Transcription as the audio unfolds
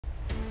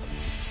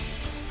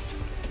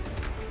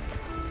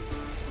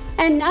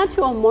And now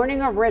to a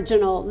morning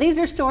original. These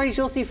are stories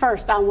you'll see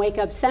first on Wake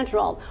Up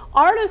Central.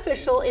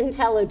 Artificial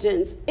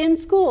intelligence in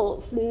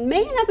schools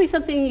may not be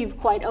something you've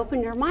quite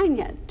opened your mind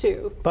yet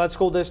to. But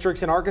school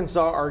districts in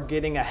Arkansas are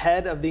getting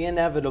ahead of the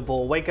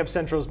inevitable. Wake Up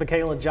Central's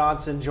Michaela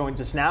Johnson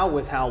joins us now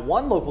with how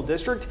one local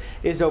district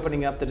is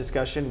opening up the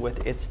discussion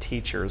with its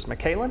teachers.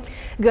 Michaela?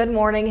 Good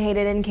morning,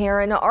 Hayden and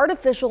Karen.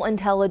 Artificial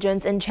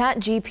intelligence and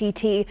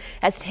ChatGPT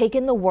has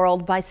taken the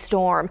world by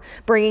storm,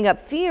 bringing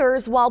up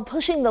fears while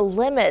pushing the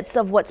limits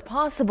of what's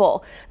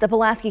possible. The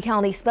Pulaski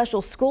County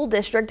Special School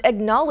District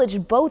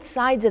acknowledged both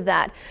sides of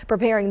that,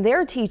 preparing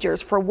their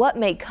teachers for what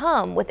may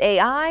come with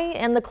AI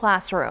and the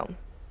classroom.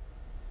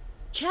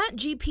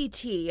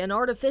 ChatGPT, an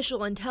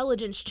artificial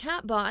intelligence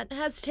chatbot,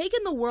 has taken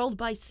the world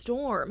by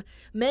storm.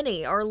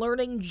 Many are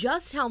learning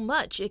just how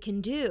much it can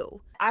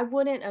do. I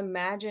wouldn't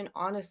imagine,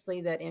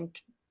 honestly, that in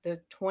the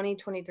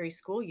 2023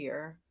 school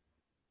year,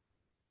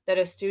 that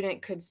a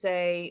student could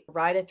say,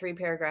 write a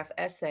 3-paragraph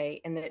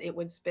essay, and that it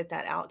would spit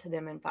that out to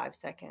them in 5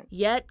 seconds.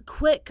 Yet,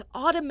 quick,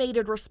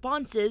 automated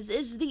responses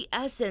is the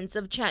essence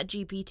of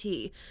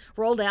ChatGPT.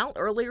 Rolled out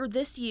earlier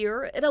this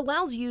year, it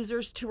allows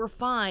users to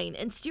refine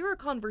and steer a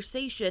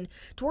conversation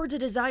towards a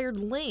desired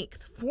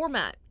length,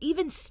 format,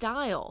 even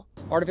style.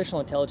 Artificial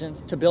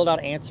intelligence to build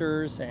out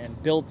answers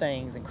and build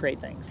things and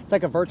create things. It's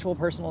like a virtual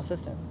personal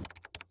assistant.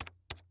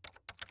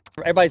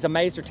 Everybody's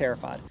amazed or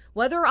terrified.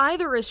 Whether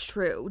either is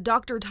true,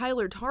 Dr.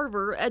 Tyler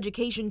Tarver,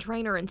 education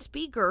trainer and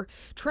speaker,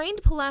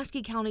 trained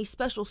Pulaski County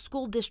Special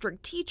School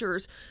District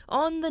teachers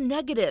on the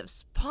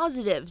negatives,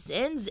 positives,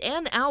 ins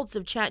and outs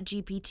of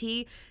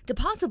ChatGPT to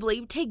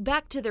possibly take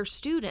back to their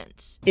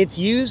students. It's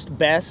used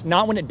best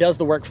not when it does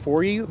the work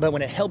for you, but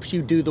when it helps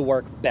you do the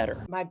work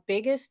better. My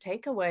biggest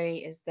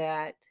takeaway is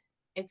that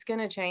it's going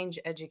to change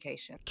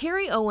education.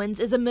 Carrie Owens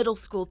is a middle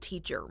school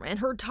teacher, and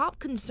her top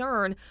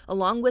concern,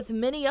 along with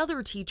many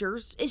other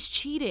teachers, is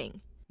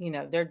cheating. You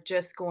know, they're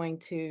just going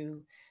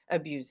to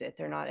abuse it.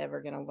 They're not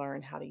ever going to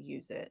learn how to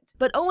use it.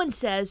 But Owens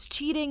says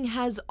cheating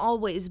has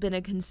always been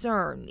a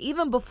concern,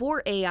 even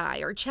before AI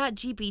or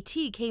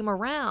ChatGPT came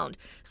around.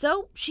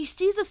 So she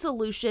sees a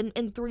solution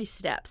in 3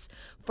 steps.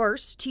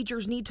 First,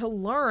 teachers need to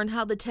learn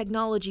how the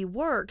technology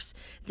works,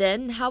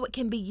 then how it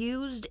can be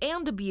used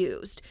and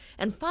abused,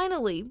 and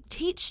finally,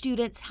 teach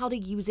students how to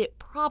use it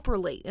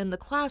properly in the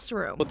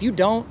classroom. If you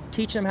don't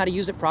teach them how to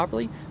use it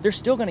properly, they're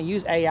still going to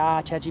use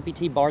AI,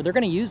 ChatGPT, BAR. They're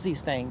going to use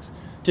these things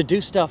to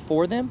do stuff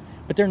for them,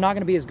 but they're not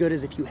going to be as good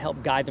as if you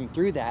help guide them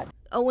through that.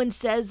 Owens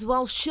says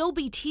while she'll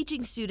be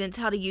teaching students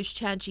how to use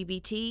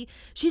ChatGPT,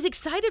 she's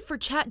excited for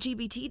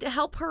ChatGPT to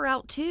help her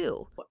out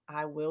too.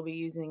 I will be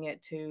using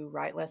it to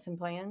write lesson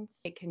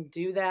plans. It can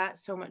do that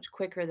so much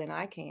quicker than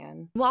I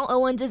can. While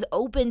Owens is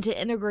open to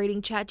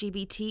integrating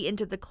ChatGPT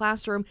into the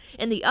classroom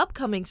in the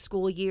upcoming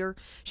school year,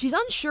 she's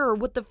unsure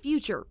what the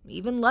future,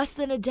 even less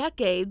than a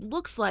decade,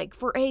 looks like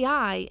for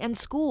AI and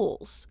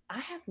schools. I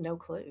have no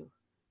clue.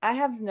 I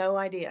have no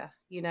idea,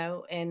 you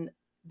know,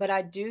 but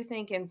I do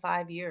think in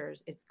 5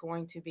 years, it's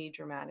going to be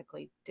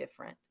dramatically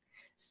different,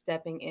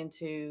 stepping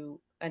into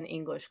an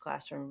English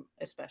classroom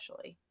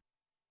especially.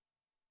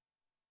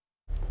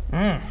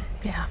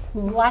 Yeah.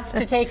 Lots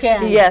to take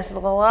in. Yes,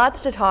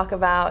 lots to talk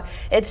about.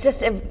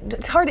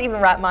 It's hard to even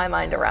wrap my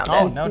mind around it.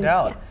 Oh, no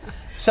doubt.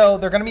 So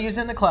they're going to be used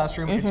in the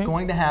classroom. It's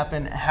going to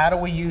happen. How do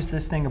we use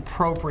this thing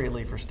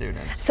appropriately for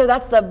students? So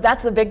that's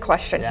the big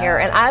question here,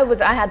 and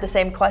I had the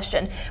same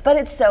question. But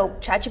it's so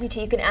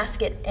ChatGPT, you can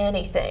ask it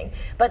anything,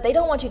 but they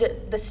don't want you to,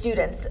 the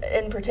students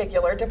in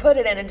particular, to put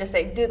it in and just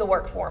say, do the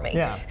work for me.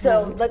 Yeah.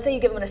 So let's say you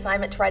give them an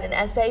assignment to write an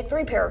essay,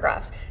 3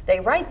 paragraphs. They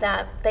write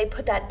that, they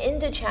put that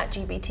into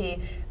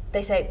ChatGPT.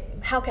 They say,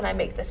 how can I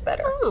make this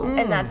better?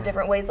 And that's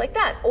different ways like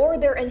that. Or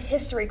they're in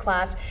history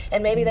class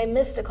and maybe they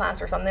missed a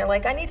class or something. They're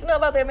like, I need to know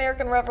about the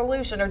American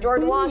Revolution or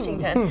George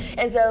Washington.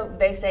 And so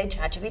they say,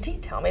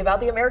 ChatGPT, tell me about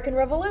the American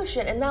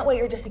Revolution. And that way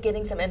you're just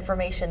getting some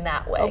information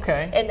that way.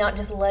 Okay. And not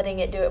just letting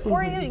it do it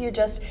for you. You're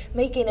just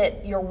making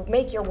it,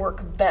 make your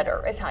work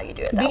better is how you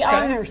do it that The way.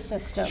 honor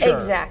system. Sure.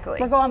 Exactly.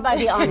 We're going by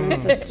the honor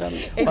system.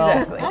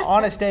 Exactly. Well,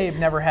 Honest Abe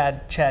never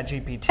had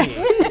ChatGPT.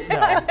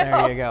 So,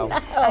 there you go.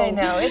 I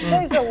know.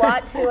 There's a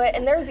lot to it,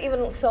 and there's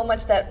even so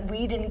much that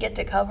we didn't get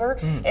to cover.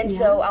 And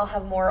so I'll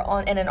have more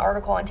in an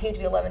article on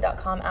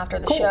THV11.com after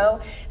the show,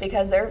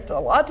 because there's a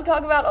lot to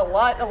talk about, a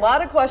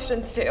lot of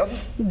questions too.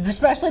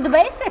 Especially the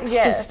basics.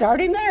 Yes. Just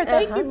starting there.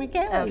 Thank you,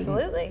 Michaela.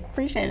 Absolutely.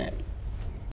 Appreciate it.